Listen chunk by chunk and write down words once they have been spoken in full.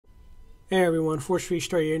Hey everyone, Force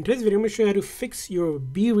Restart here. In today's video, I'm going to show you how to fix your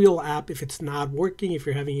BeReal app if it's not working, if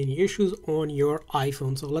you're having any issues on your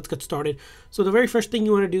iPhone. So let's get started. So the very first thing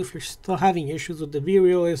you want to do if you're still having issues with the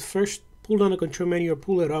BeReal is first pull down the control menu or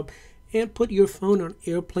pull it up and put your phone on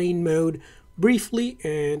airplane mode briefly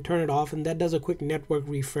and turn it off, and that does a quick network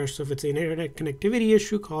refresh. So if it's an internet connectivity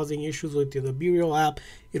issue causing issues with the BeReal app,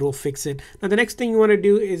 it will fix it. Now the next thing you want to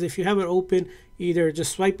do is, if you have it open, either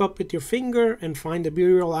just swipe up with your finger and find the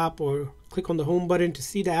BeReal app, or click on the home button to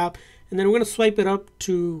see the app, and then we're going to swipe it up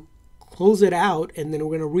to close it out, and then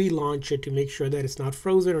we're going to relaunch it to make sure that it's not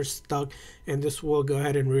frozen or stuck, and this will go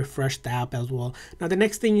ahead and refresh the app as well. Now the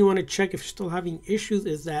next thing you want to check if you're still having issues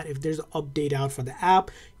is that if there's an update out for the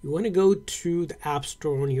app, you want to go to the App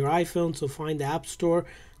Store on your iPhone. So find the App Store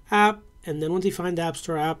app, and then once you find the App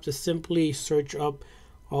Store app, just simply search up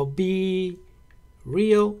BeReal,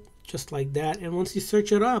 just like that. And once you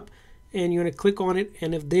search it up, and you're going to click on it,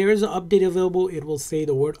 and if there is an update available, it will say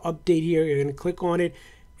the word update here. You're going to click on it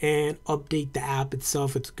and update the app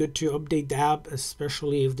itself. It's good to update the app,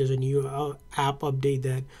 especially if there's a new app update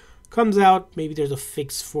that comes out. Maybe there's a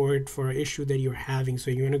fix for it, for an issue that you're having.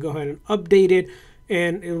 So you're going to go ahead and update it,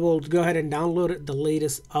 and it will go ahead and download the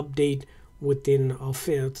latest update within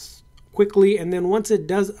quickly. And then once it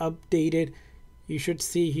does update it, you should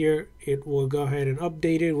see here it will go ahead and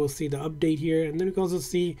update it. We'll see the update here, and then you can also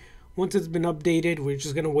see once it's been updated, we're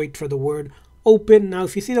just going to wait for the word open. Now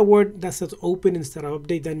if you see the word that says open instead of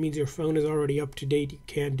update, that means your phone is already up to date. You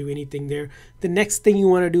can't do anything there. The next thing you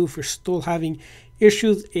want to do if you're still having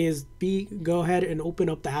issues is go ahead and open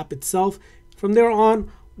up the app itself. From there on,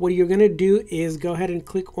 what you're going to do is go ahead and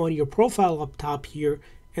click on your profile up top here,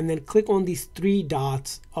 and then click on these three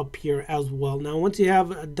dots up here as well. Now once you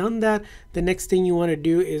have done that, the next thing you want to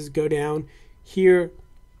do is go down here.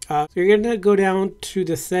 So you're going to go down to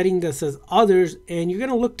the setting that says others, and you're going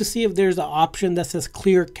to look to see if there's an option that says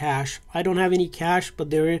clear cache. I don't have any cache, but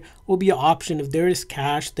there will be an option if there is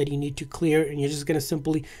cache that you need to clear, and you're just going to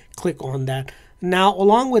simply click on that. Now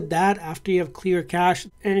along with that, after you have clear cache,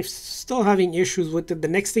 and if still having issues with it, the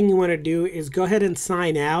next thing you want to do is go ahead and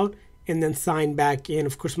sign out and then sign back in.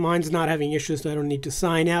 Of course, mine's not having issues, so I don't need to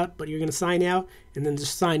sign out, but you're going to sign out and then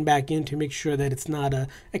just sign back in to make sure that it's not an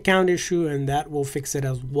account issue, and that will fix it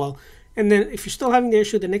as well. And then if you're still having the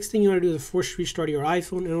issue, the next thing you want to do is force restart your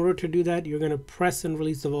iPhone. In order to do that, you're going to press and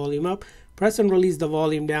release the volume up, press and release the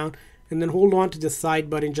volume down, and then hold on to the side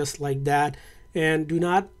button just like that. And do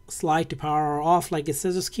not slide to power off like it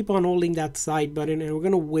says. Just keep on holding that side button, and we're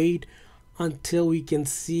going to wait until we can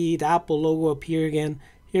see the Apple logo appear again.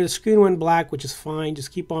 Here the screen went black, which is fine.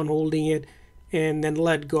 Just keep on holding it and then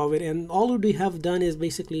let go of it. And all we have done is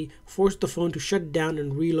basically force the phone to shut down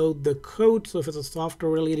and reload the code. So if it's a software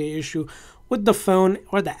related issue with the phone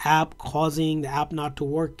or the app causing the app not to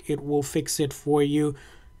work, it will fix it for you.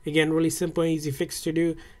 Again, really simple and easy fix to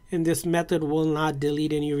do. And this method will not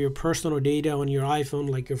delete any of your personal data on your iPhone,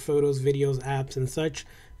 like your photos, videos, apps, and such.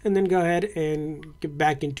 And then go ahead and get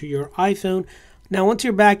back into your iPhone. Now once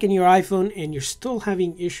you're back in your iPhone and you're still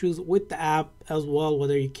having issues with the app as well,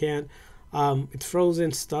 whether you can't, it's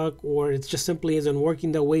frozen, stuck, or it just simply isn't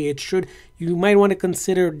working the way it should, you might want to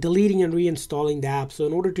consider deleting and reinstalling the app. So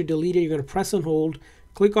in order to delete it, you're going to press and hold,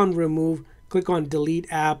 click on remove, click on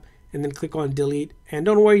delete app, and then click on delete. And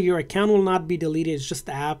don't worry, your account will not be deleted. It's just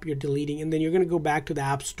the app you're deleting. And then you're going to go back to the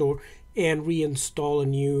App Store and reinstall a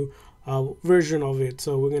new version of it.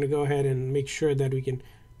 So we're going to go ahead and make sure that we can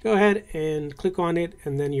go ahead and click on it,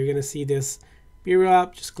 and then you're going to see this BeReal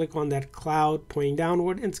app. Just click on that cloud pointing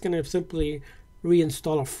downward, and it's going to simply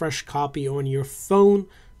reinstall a fresh copy on your phone,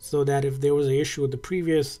 so that if there was an issue with the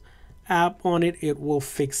previous app on it, it will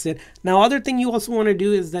fix it. Now other thing you also want to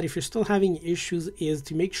do is that if you're still having issues is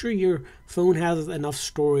to make sure your phone has enough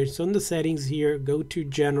storage. So in the settings here, go to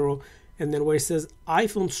general, and then where it says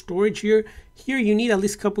iPhone storage here you need at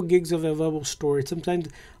least a couple gigs of available storage. Sometimes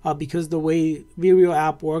because the way BeReal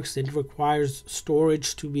app works, it requires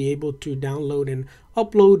storage to be able to download and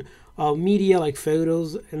upload media like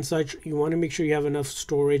photos and such. You want to make sure you have enough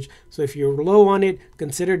storage. So if you're low on it,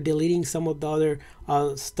 consider deleting some of the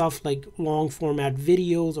other stuff like long format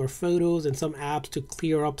videos or photos and some apps to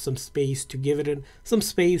clear up some space, to give it some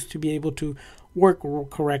space to be able to work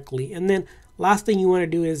correctly. And then last thing you want to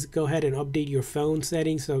do is go ahead and update your phone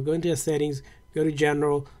settings. So go into the settings, go to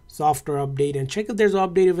general, software update, and check if there's an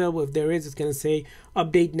update available. If there is, it's going to say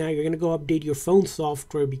update now. You're going to go update your phone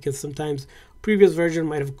software, because sometimes previous version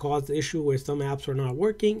might have caused the issue where some apps are not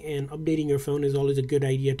working, and updating your phone is always a good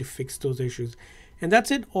idea to fix those issues. And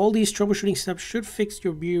that's it. All these troubleshooting steps should fix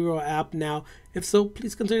your BeReal app now. If so,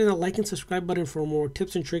 please consider the like and subscribe button for more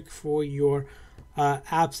tips and tricks for your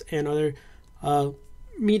apps and other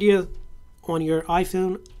media on your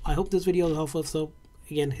iPhone. I hope this video was helpful. So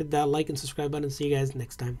again, hit that like and subscribe button. See you guys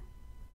next time.